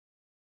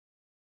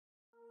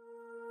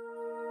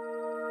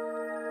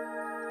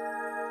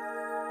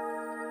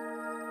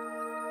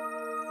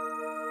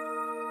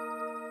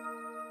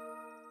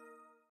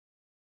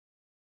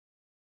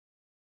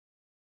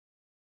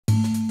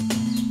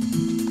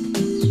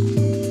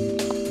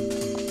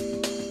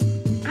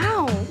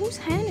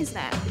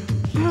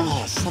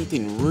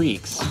something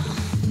reeks.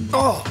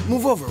 Oh,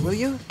 move over, will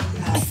you?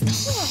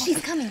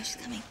 She's coming, she's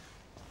coming.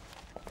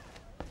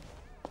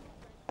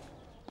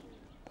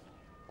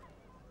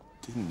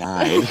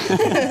 Denied.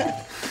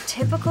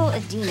 Typical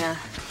Adina.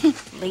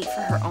 Late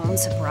for her own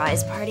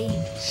surprise party.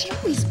 She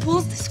always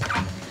pulls this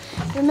crap.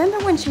 Remember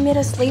when she made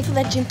us late for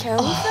that Jim Carrey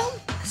film?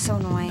 So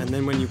annoying. And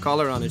then when you call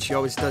her on it, she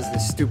always does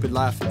this stupid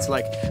laugh. It's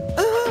like,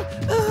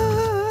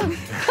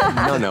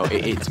 No,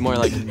 it's more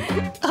like...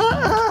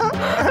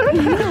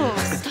 No,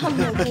 stop,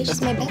 no, okay?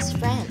 She's my best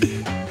friend.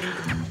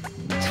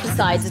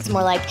 Besides, it's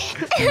more like...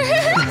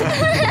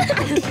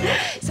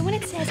 So when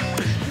it says,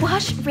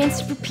 wash,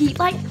 rinse, repeat,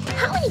 like,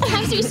 how many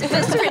times are you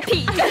supposed to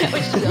repeat?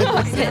 Which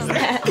says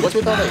that. What's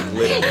with all that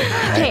glitter?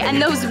 Okay, and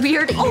those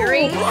weird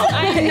earrings.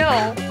 I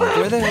know.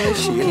 where the hell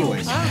is she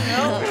anyways?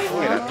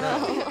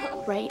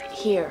 Right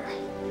here.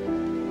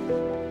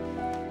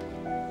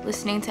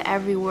 Listening to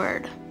every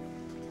word.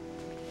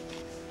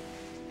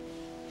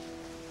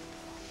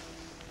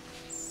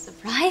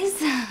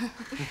 Surprise?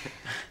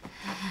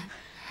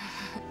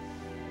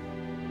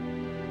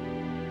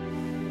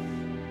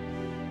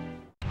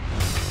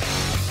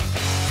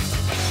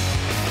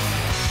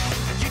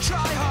 You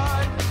try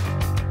hard,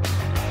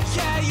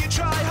 yeah, you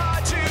try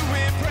hard to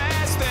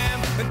impress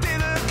them, but they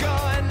look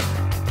gone.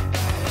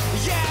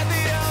 Yeah,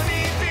 they don't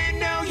even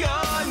know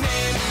your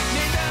name,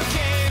 name them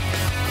game.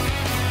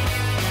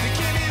 They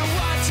give you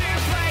what to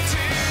play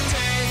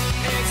today.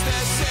 It's the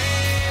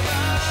same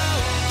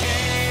old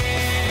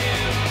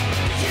game.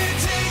 You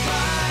take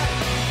my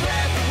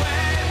breath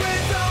away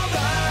with all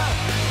the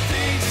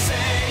things you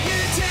say. You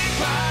take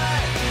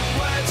my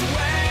words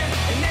away,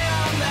 and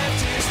now I'm left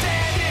here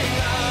standing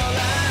all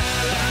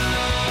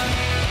alone.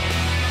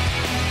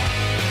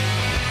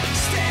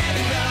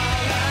 Standing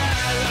all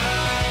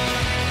alone.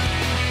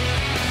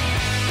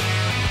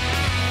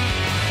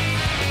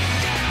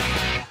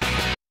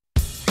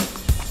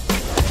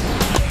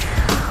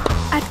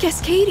 At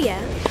Cascadia,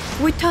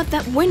 we're taught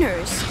that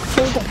winners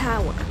hold the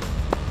power,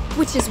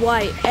 which is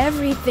why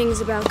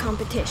everything's about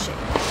competition.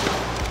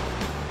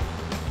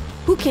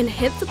 Who can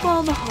hit the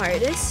ball the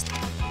hardest?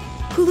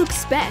 Who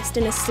looks best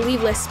in a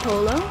sleeveless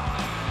polo?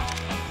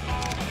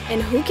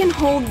 And who can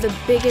hold the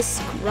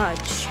biggest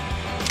grudge?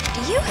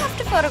 Do you have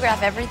to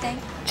photograph everything?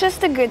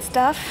 Just the good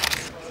stuff.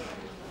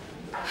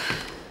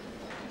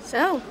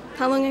 So,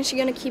 how long is she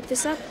gonna keep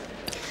this up?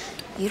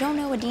 You don't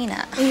know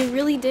Adina. And you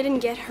really didn't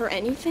get her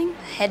anything?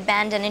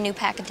 Headband and a new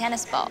pack of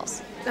tennis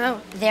balls. Oh.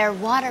 They're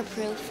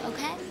waterproof,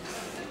 okay?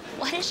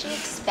 What does she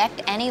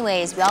expect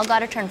anyways? We all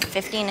gotta turn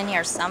 15 in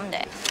here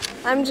someday.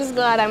 I'm just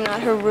glad I'm not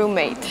her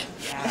roommate.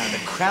 The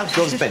crowd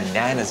goes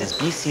bananas as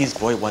BC's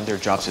Boy Wonder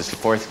drops his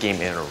 4th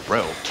game in a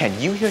row. Can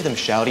you hear them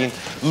shouting,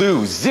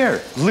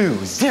 loser,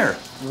 loser?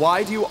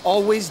 Why do you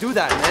always do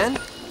that, man?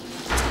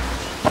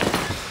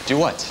 Do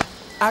what?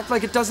 Act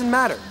like it doesn't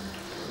matter.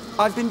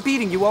 I've been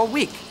beating you all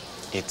week.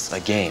 It's a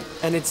game.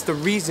 And it's the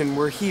reason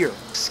we're here.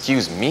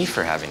 Excuse me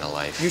for having a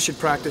life. You should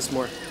practice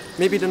more.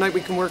 Maybe tonight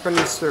we can work on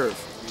your serve.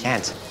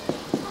 Can't.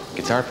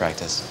 Guitar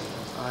practice.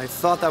 I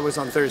thought that was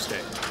on Thursday.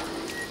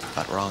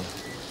 But wrong.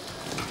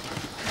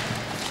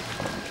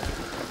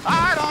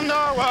 I don't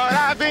know what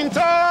I've been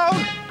told.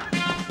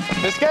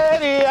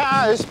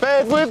 Cascadia is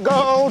paved with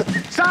gold.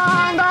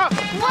 Sound up!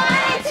 1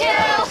 and 2,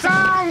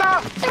 Sound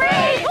up! 3,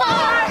 4.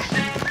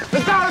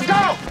 Let's go, let's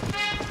go!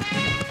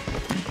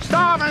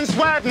 Starve and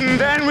sweat and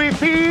then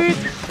repeat.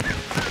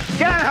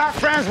 Can't have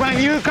friends when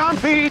you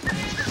compete.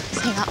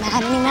 So you're not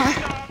mad anymore?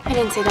 I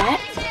didn't say that.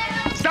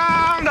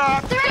 Sound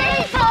up! 3,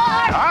 4.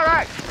 All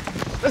right,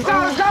 let's go,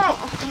 let's go!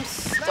 I'm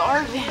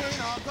starving.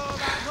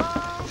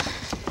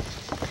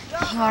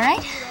 You all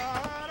right?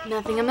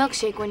 Nothing a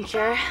milkshake wouldn't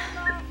cure.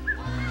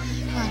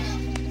 Come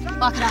on,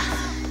 walk it off.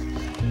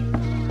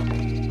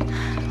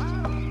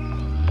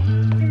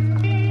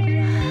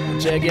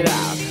 Check it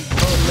out.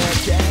 On that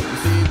cat, you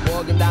see it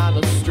walking down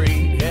the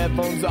street,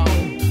 headphones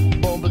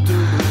on, bumping to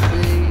the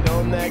beat.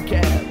 On that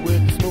cat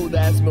with the smooth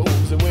ass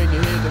moves, and when you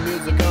hear the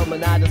music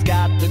coming, I just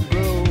got the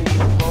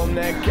groove. On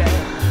that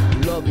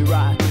cat, love you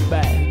right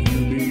back. You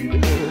be the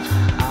itch,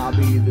 I'll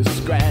be the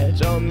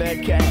scratch. On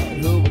that cat,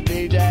 who will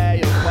DJ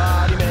your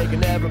party,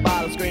 making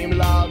everybody scream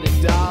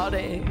lordy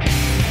dotty.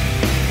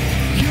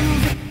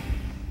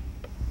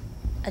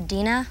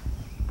 Adina?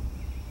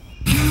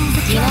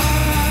 Adina?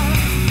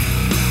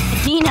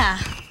 Adina!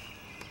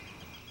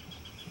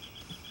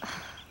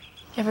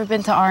 You ever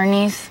been to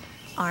Arnie's?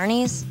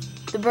 Arnie's?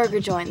 The burger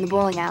joint in the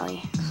bowling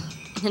alley.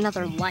 In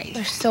another life.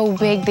 They're so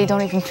big they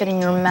don't even fit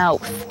in your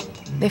mouth.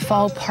 They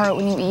fall apart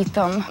when you eat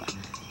them.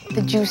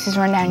 The juices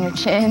run down your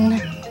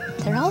chin.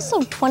 They're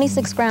also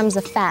 26 grams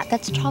of fat.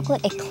 That's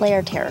chocolate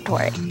eclair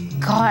territory.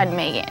 God,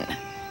 Meaghan.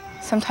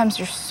 Sometimes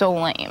you're so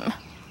lame.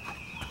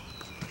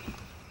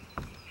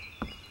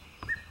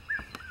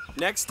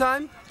 Next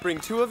time, bring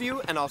 2 of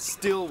you and I'll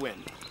still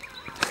win.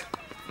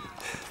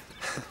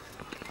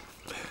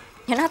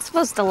 You're not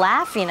supposed to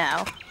laugh, you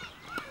know.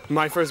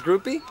 My first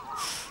groupie?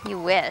 You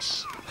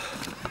wish.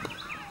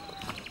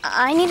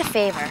 I need a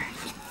favor.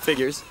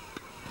 Figures.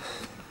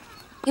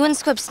 You and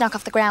Squib snuck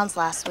off the grounds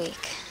last week.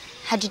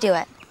 How'd you do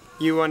it?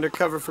 You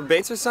undercover for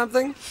Bates or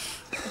something?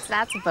 What's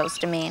that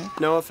supposed to mean?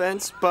 No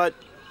offense, but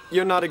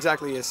you're not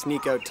exactly a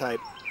sneak-out type.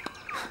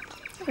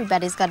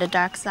 Everybody's got a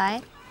dark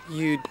side.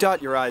 You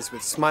dot your I's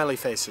with smiley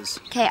faces.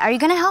 Okay, are you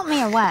gonna help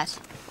me or what?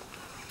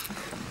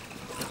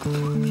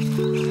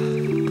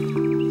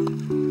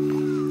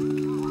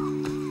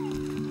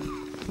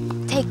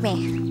 Take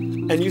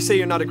me. And you say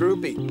you're not a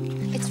groupie?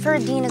 It's for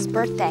Adina's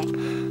birthday.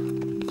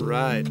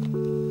 Right.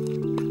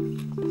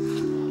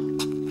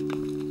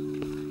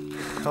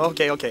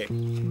 Okay.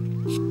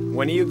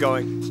 When are you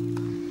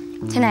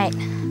going? Tonight.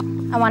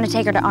 I want to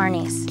take her to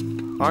Arnie's.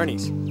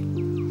 Arnie's.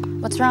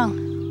 What's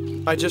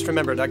wrong? I just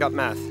remembered I got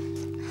math.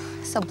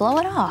 So blow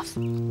it off.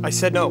 I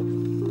said no.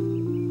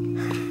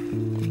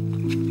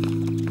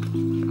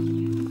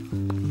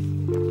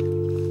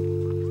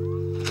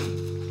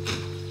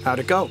 How'd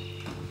it go?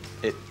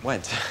 It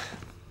went.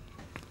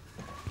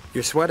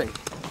 You're sweating.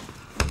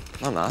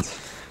 I'm not.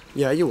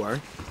 Yeah, you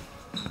are.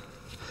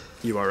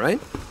 You all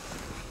right?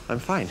 I'm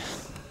fine.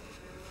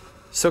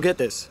 So get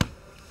this.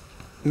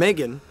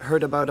 Meaghan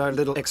heard about our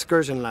little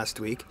excursion last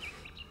week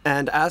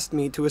and asked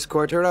me to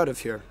escort her out of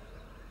here.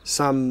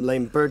 Some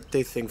lame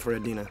birthday thing for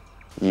Adina.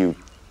 You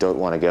don't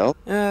want to go?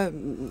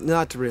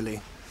 Not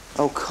really.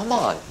 Oh, come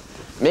on.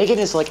 Meaghan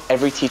is like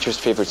every teacher's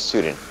favorite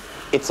student.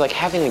 It's like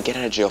having a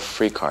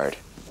get-out-of-jail-free card.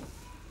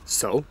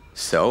 So?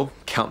 So,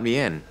 count me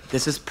in.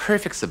 This is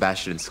perfect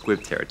Sebastian and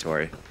Squib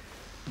territory.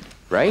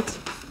 Right?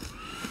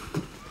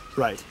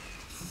 Right.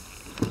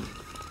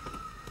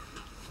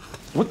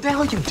 What the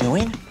hell are you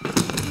doing?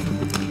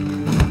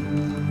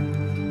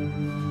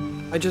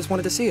 I just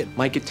wanted to see it.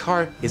 My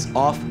guitar is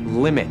off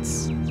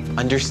limits.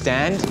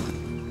 Understand?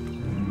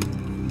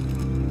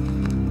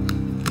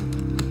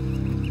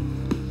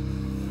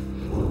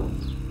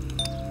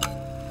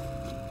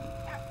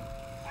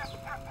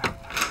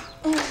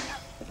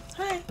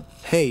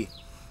 Hey,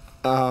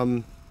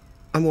 I'm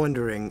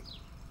wondering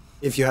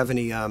if you have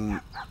any,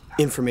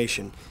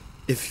 information,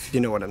 if you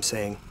know what I'm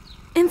saying.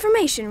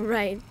 Information,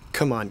 right.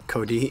 Come on,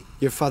 Cody.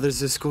 Your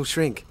father's a school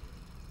shrink.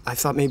 I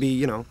thought maybe,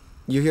 you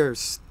hear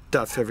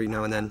stuff every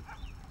now and then.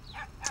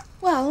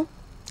 Well,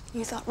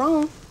 you thought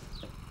wrong.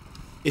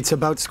 It's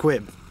about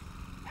Squib.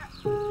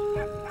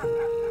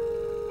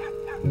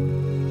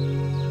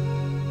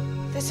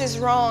 This is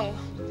wrong.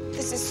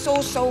 This is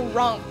so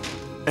wrong.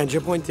 And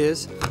your point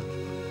is?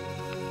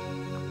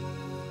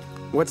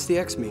 What's the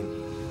X mean?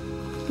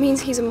 Means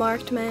he's a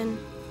marked man.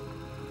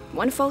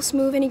 One false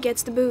move and he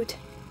gets the boot.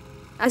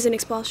 As an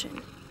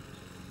expulsion.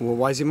 Well,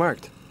 why is he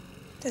marked?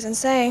 Doesn't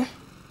say.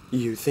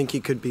 You think he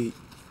could be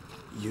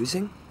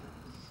using?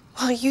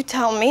 Well, you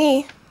tell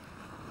me.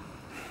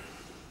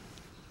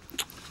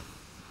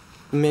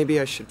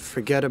 Maybe I should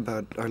forget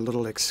about our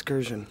little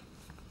excursion.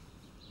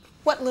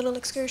 What little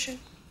excursion?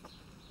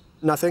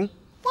 Nothing?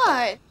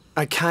 What?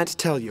 I can't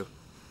tell you.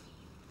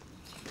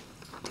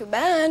 Too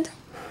bad.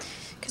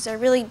 Because I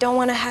really don't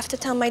want to have to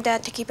tell my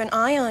dad to keep an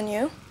eye on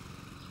you.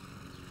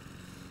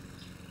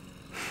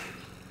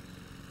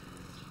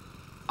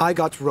 I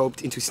got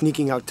roped into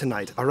sneaking out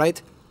tonight, all right?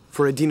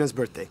 For Adina's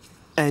birthday.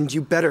 And you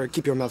better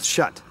keep your mouth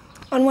shut.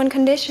 On one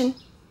condition.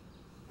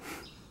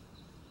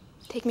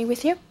 Take me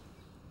with you?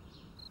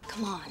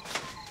 Come on.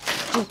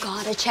 You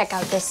gotta check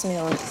out this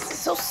moon. This is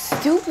so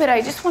stupid.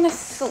 I just want to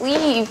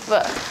sleep.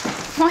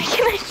 Why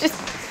can't I just...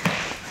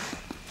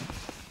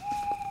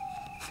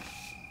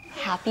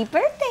 Happy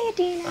birthday,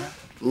 Adina.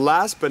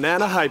 Last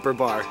banana hyper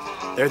bar.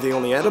 They're the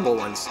only edible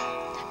ones.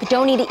 But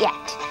don't eat it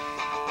yet.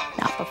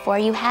 Not before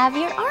you have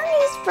your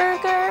Arnie's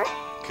burger.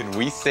 Can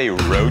we say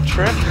road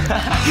trip?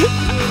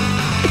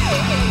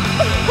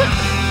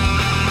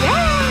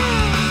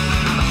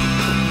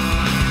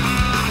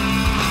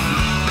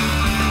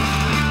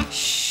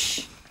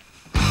 Shh.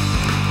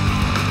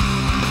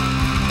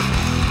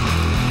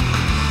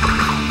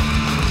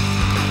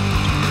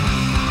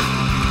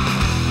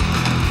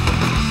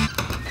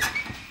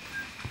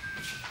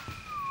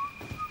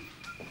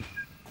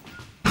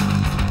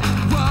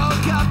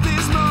 Woke up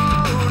this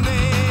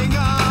morning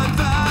on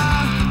the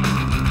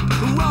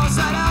wrong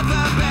side of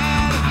the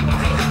bed.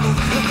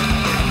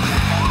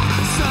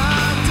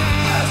 Some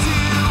days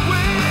you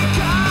wake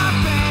up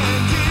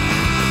and you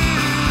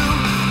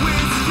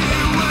wish you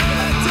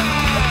were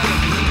dead.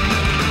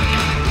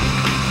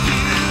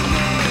 You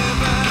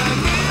never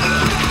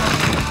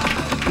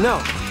knew. No,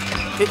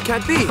 it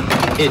can't be.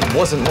 It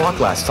wasn't locked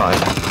last time.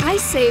 I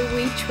say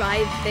we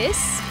try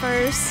this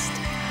first.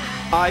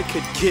 I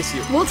could kiss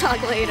you. We'll talk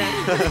later.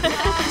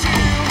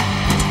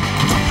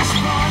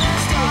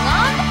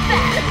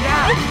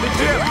 Yeah, the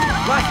gym.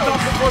 Last stop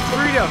before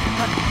burrito.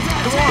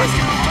 Come on.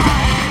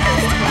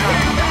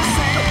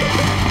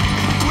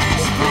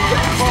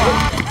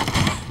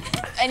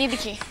 I need the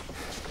key.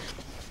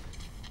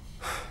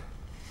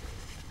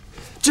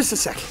 Just a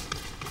sec.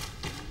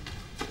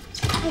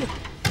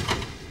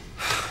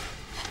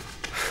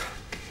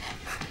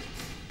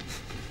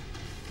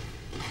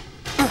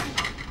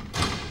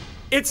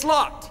 It's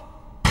locked.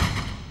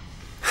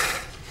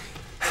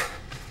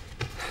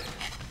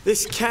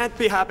 This can't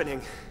be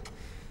happening.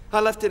 I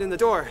left it in the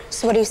door.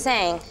 So what are you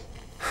saying?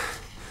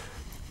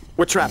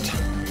 We're trapped.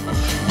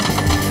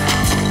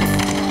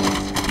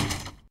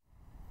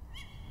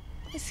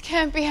 This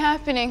can't be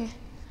happening.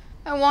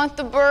 I want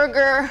the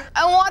burger.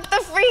 I want the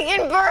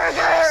freaking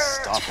burger!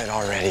 Stop it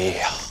already.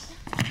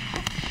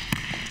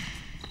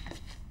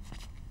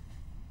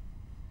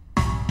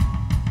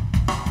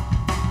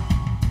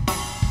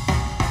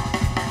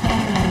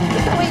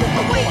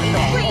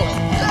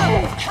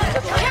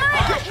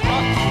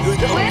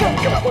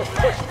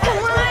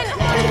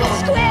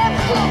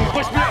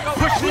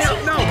 Push me out,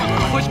 no!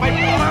 Push my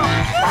ball out!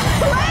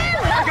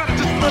 I gotta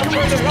just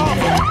turn it off!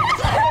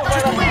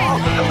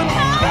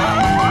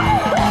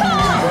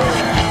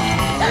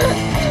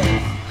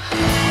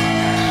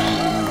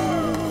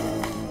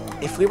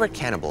 If we were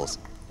cannibals,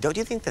 don't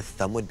you think the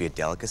thumb would be a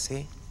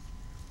delicacy?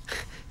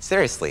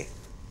 Seriously,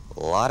 a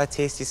lot of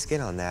tasty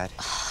skin on that.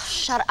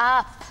 Shut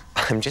up.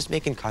 I'm just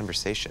making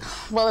conversation.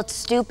 Well, it's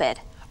stupid.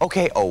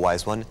 Okay, oh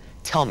wise one,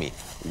 tell me,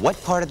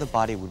 what part of the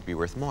body would be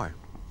worth more?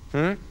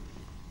 The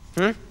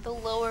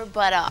lower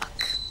buttock.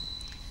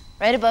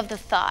 Right above the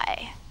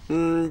thigh.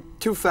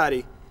 Too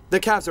fatty. The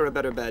calves are a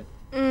better bet.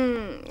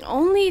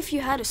 Only if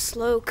you had a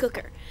slow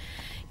cooker.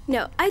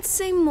 No, I'd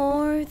say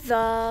more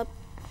the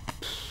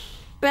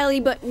belly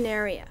button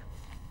area.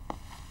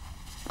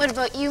 What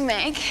about you,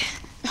 Meg?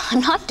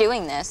 I'm not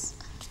doing this.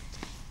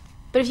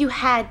 But if you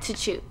had to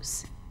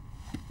choose,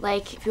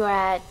 like if you were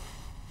at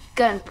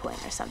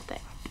gunpoint or something.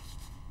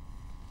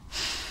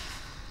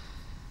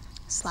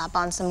 Slap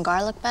on some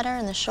garlic butter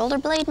and the shoulder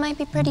blade might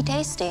be pretty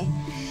tasty.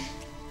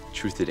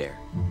 Truth or dare?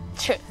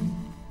 True.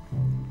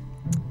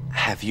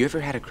 Have you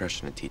ever had a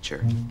crush on a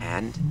teacher?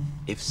 And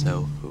if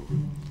so, who?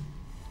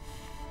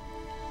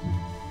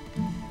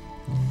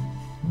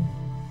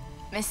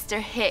 Mr.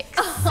 Hicks,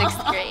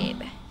 6th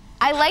grade.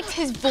 I liked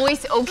his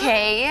voice,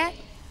 okay?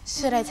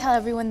 Should I tell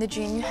everyone the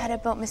dream you had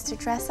about Mr.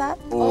 Dress Up?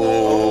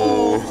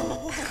 Oh.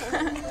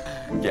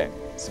 Yeah,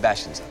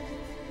 Sebastian's up.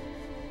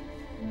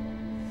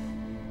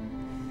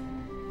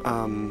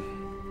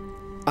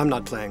 I'm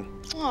not playing.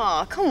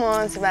 Aw, come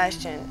on,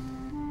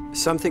 Sebastian.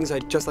 Some things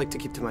I'd just like to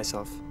keep to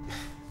myself.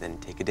 Then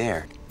take a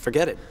dare.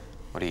 Forget it.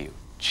 What are you,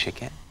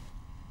 chicken?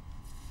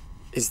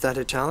 Is that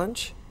a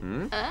challenge?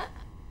 Ooh. 1,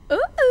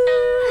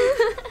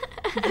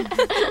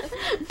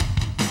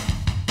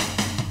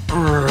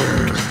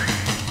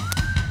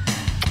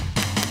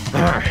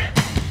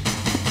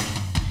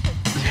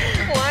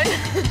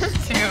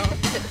 2,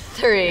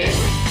 3.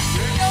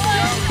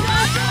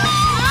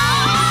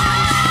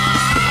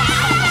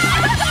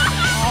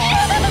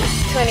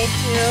 22,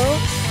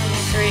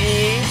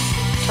 23,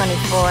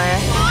 24.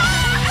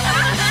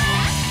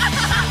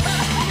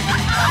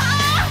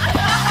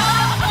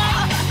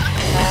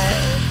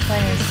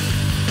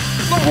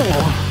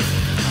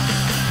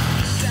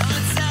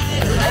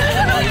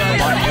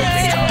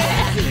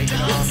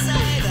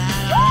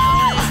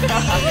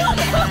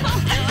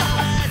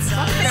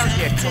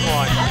 Come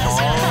on.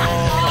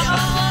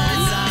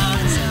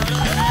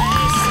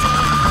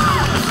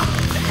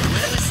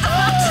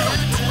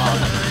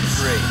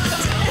 Great.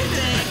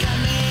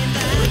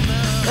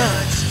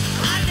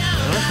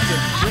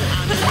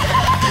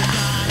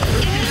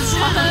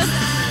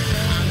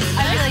 I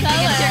really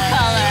think it's your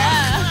color.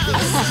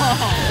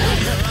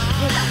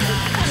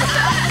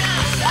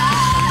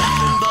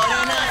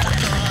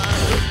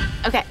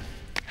 Okay,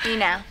 me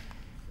now.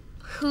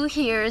 Who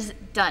here's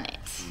done it?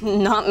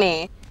 Not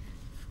me.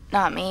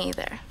 Not me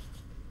either.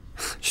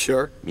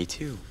 Sure. Me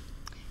too.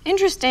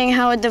 Interesting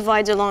how it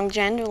divides along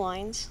gender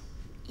lines.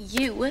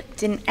 You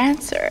didn't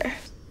answer.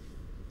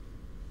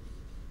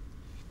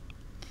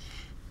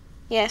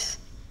 Yes.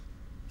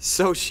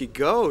 So she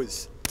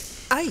goes.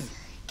 Aye.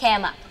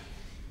 Cam up.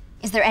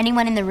 Is there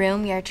anyone in the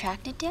room you're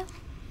attracted to?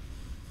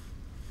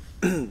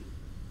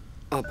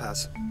 I'll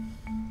pass.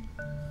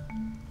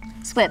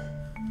 Squib.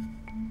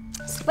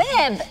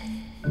 Squib!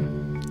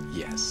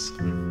 Yes.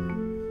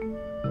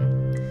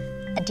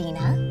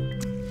 Adina.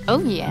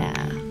 Oh, yeah.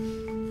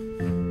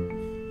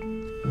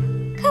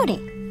 Cody.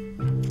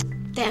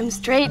 Damn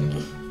straight.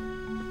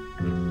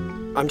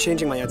 I'm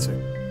changing my answer.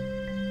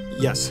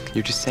 Yes.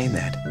 You're just saying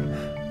that.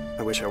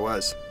 I wish I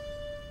was.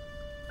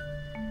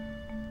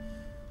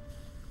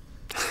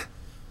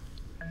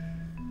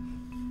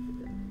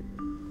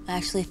 I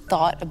actually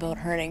thought about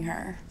hurting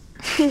her.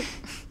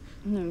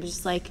 I'm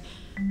just like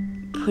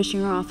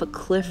pushing her off a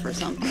cliff or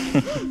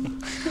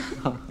something.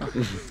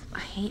 I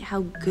hate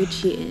how good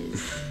she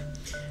is.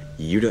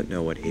 You don't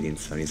know what hating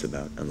Sunny's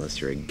about unless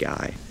you're a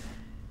guy.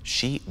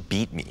 She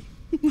beat me.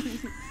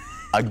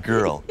 A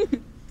girl.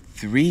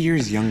 3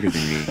 years younger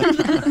than me.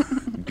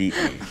 Beat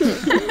me.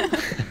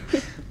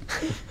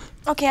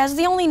 Okay, as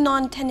the only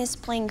non-tennis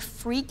playing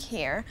freak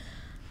here,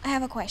 I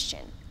have a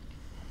question.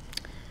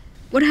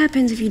 What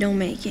happens if you don't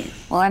make it?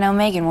 Well, I know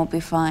Meaghan won't be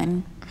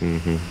fine.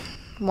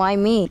 Why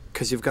me?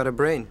 Because you've got a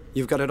brain.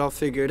 You've got it all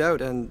figured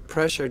out, and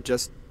pressure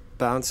just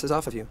bounces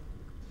off of you.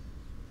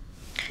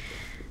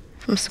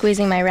 From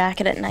squeezing my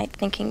racket at night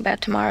thinking about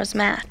tomorrow's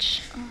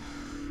match.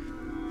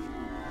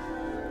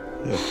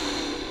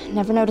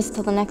 Never noticed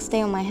till the next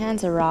day when my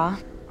hands are raw.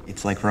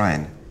 It's like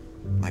Ryan,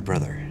 my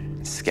brother.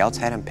 Scouts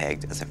had him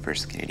pegged as a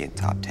first Canadian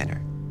top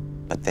tenner,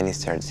 but then he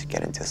started to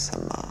get into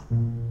some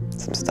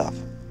stuff.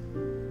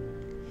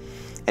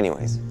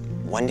 Anyways,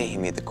 one day he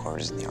made the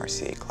quarters in the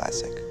RCA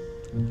Classic.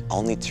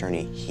 Only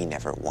tourney he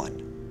never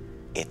won.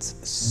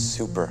 It's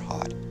super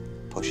hot,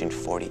 pushing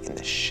 40 in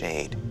the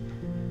shade.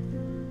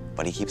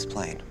 But he keeps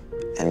playing.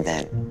 And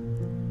then,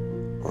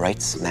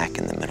 right smack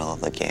in the middle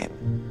of the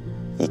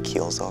game, he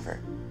keels over.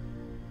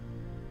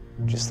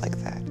 Just like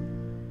that.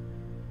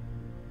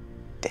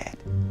 Dead.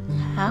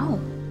 How?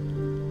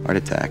 Heart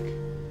attack.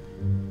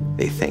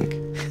 They think.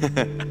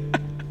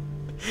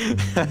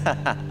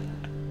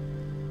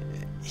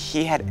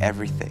 He had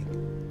everything.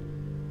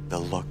 The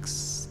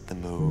looks, the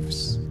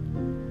moves.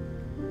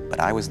 But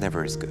I was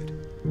never as good.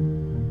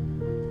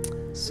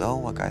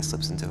 So a guy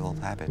slips into old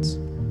habits.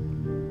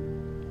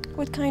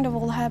 What kind of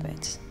old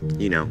habits?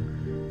 You know,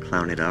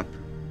 clown it up.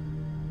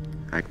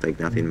 Act like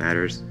nothing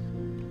matters.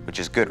 Which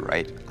is good,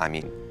 right? I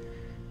mean,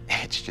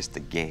 it's just a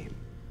game.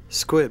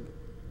 Squib,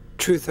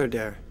 truth or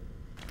dare?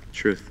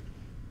 Truth.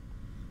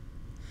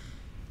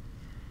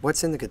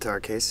 What's in the guitar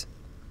case?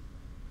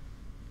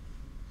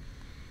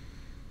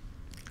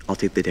 I'll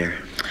take the dare.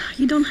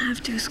 You don't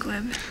have to,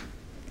 Squib.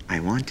 I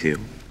want to.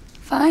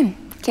 Fine.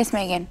 Kiss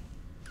Meaghan.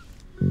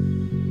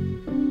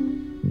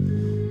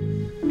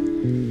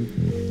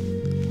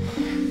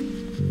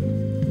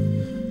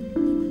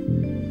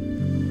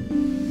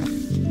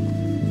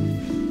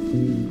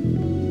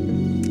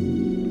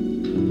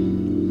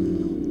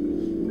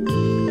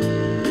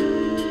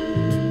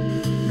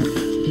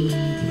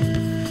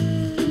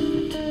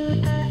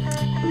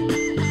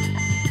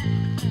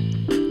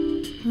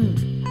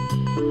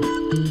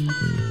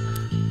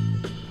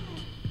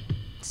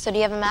 So do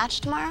you have a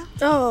match tomorrow?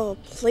 Oh,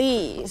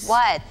 please.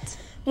 What?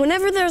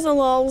 Whenever there's a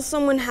lull,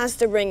 someone has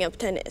to bring up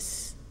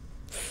tennis.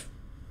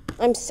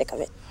 I'm sick of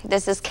it.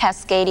 This is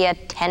Cascadia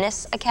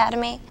Tennis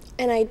Academy?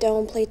 And I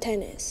don't play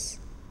tennis.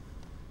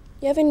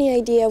 You have any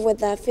idea of what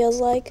that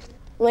feels like?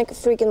 I'm like a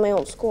freak in my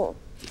old school.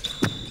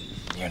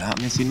 You're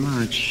not missing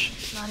much.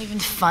 It's not even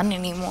fun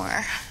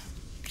anymore.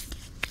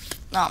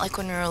 Not like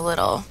when we were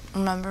little.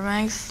 Remember,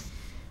 Megs?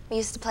 We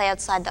used to play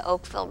outside the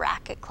Oakville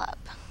Racket Club.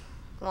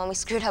 When we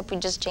screwed up, we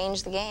just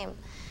changed the game.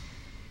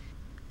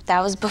 That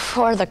was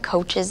before the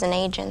coaches and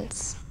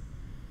agents.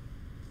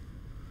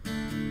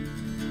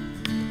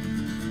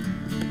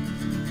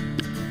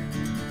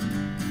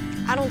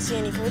 I don't see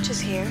any coaches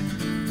here.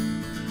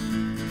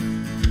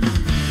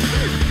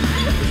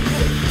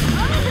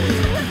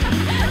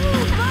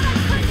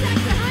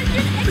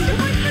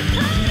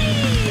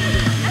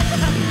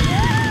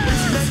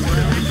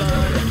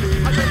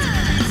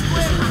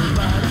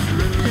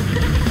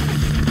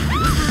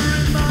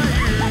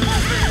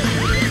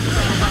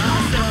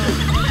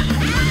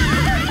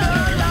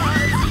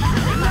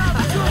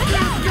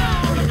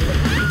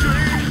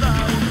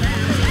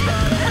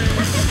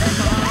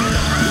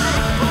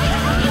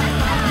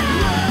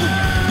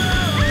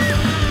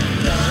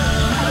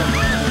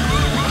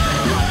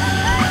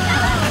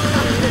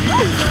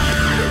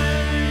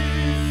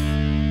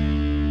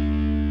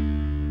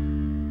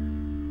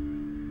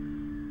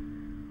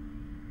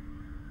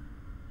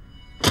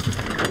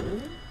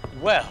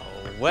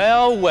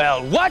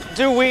 Well, what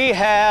do we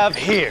have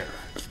here?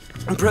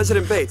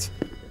 President Bates,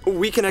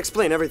 we can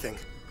explain everything.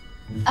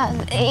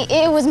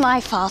 It was my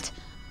fault.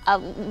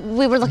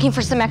 We were looking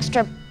for some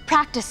extra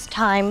practice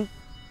time,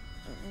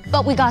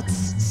 but we got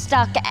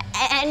stuck,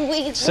 and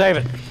we... Save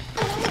it.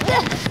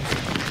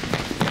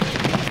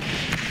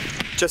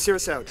 Just hear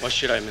us out. Why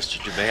should I, Mr.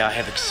 Dubé? I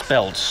have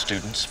expelled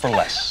students for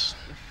less.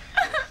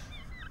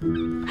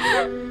 I'm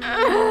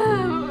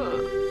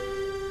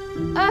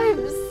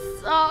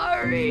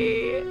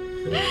sorry.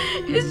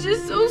 It's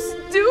just so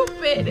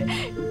stupid.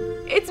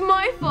 It's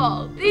my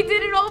fault. They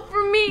did it all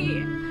for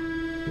me.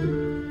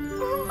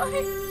 For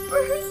my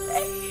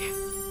birthday.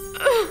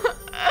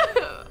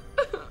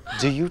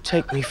 Do you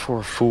take me for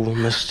a fool,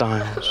 Miss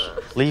Stiles?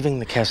 Leaving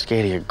the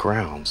Cascadia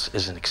grounds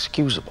is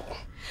inexcusable.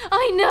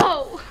 I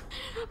know,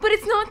 but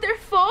it's not their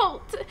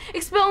fault.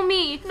 Expel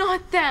me,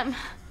 not them.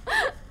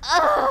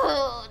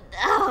 Oh,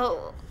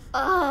 no.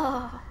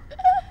 Oh.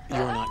 You're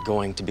not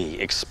going to be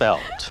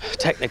expelled.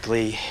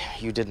 Technically,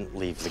 you didn't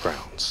leave the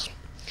grounds.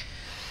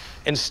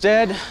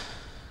 Instead,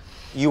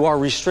 you are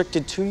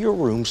restricted to your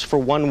rooms for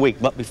 1 week,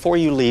 but before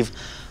you leave,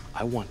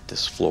 I want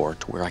this floor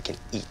to where I can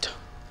eat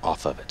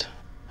off of it.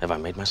 Have I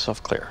made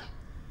myself clear?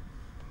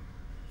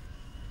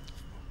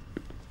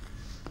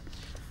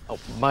 Oh,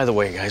 by the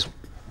way, guys,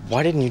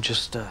 why didn't you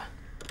just,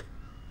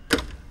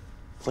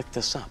 flick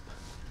this up?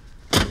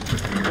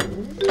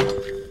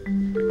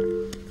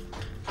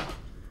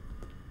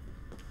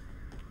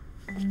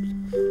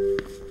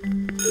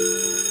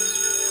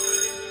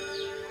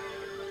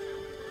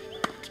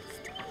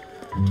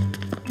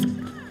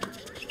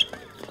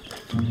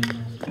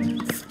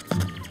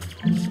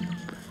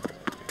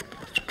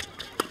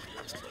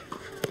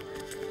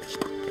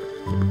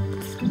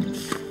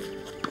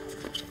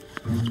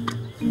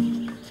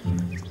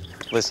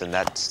 Listen,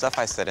 that stuff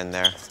I said in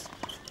there,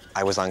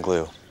 I was on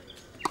glue.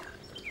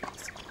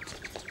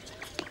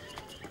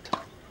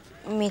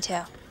 Me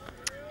too.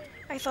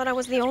 I thought I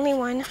was the only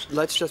one.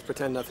 Let's just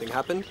pretend nothing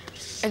happened.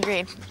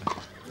 Agreed.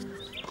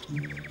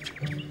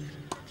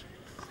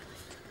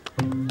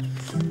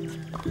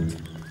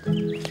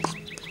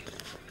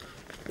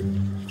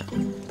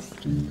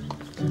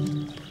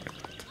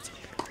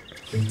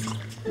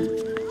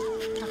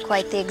 Not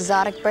quite the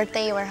exotic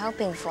birthday you were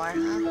hoping for,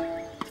 huh?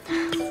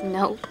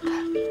 Nope.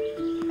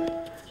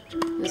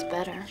 It was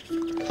better.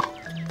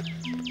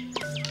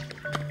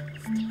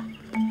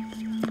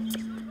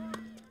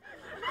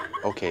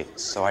 Okay,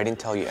 so I didn't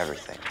tell you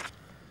everything.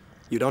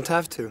 You don't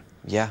have to.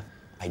 Yeah,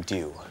 I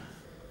do.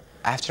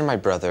 After my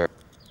brother,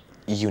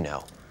 you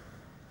know,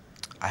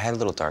 I had a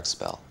little dark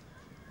spell.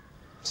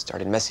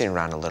 Started messing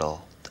around a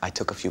little. I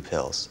took a few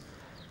pills.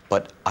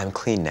 But I'm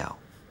clean now.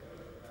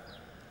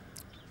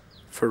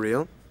 For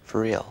real?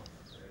 For real.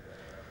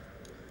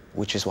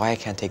 Which is why I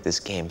can't take this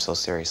game so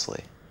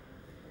seriously.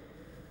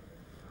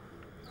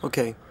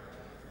 Okay,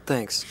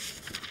 thanks.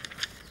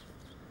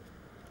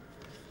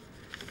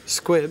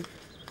 Squib.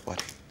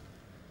 What?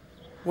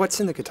 What's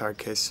in the guitar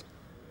case?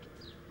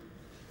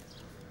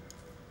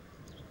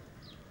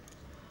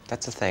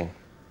 That's the thing.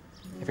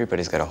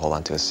 Everybody's got to hold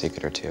on to a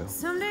secret or two.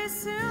 Someday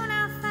soon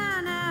I'll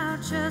find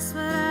out just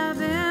what I've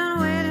been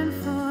waiting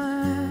for.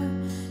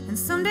 And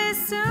someday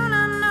soon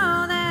I'll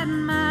know that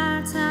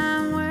my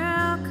time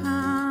will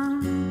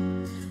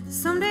come.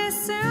 Someday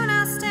soon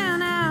I'll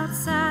stand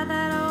outside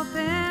that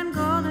open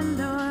golden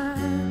door.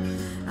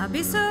 I'll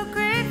be so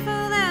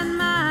grateful that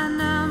my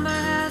number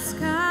has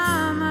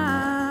come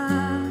up.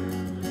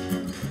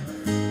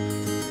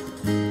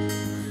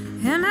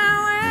 And I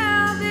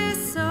will be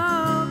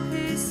so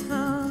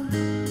peaceful.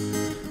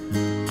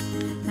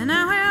 And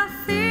I will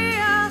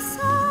feel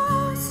so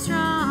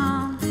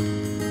strong.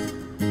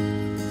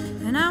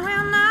 And I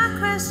will not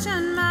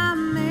question my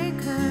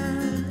maker.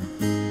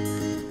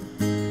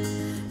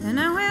 And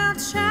I will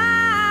try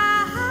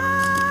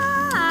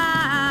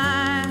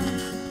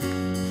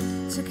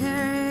to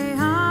carry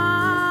on.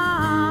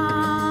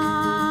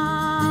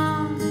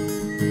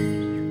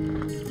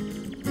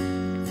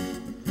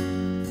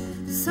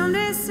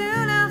 Someday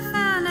soon I'll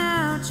find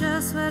out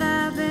just what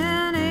I've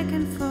been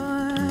aching for.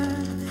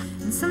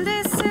 And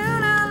someday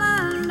soon I'll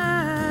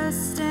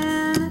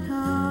understand it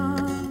all.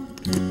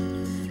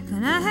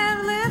 And I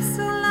have lived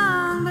so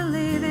long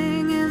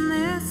believing in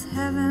this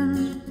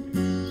heaven.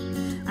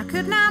 I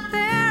could not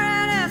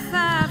bear it if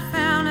I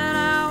found that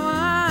I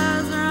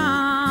was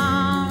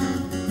wrong.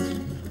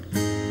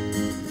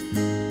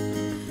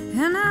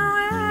 And I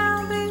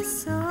will be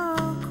so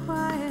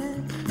quiet.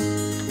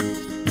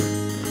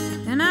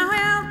 And I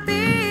will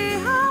be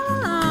all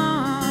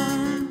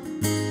alone.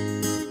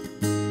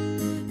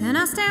 And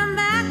I'll stand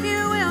back,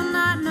 you will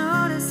not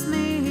notice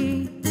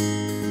me.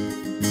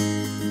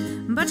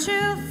 But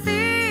you'll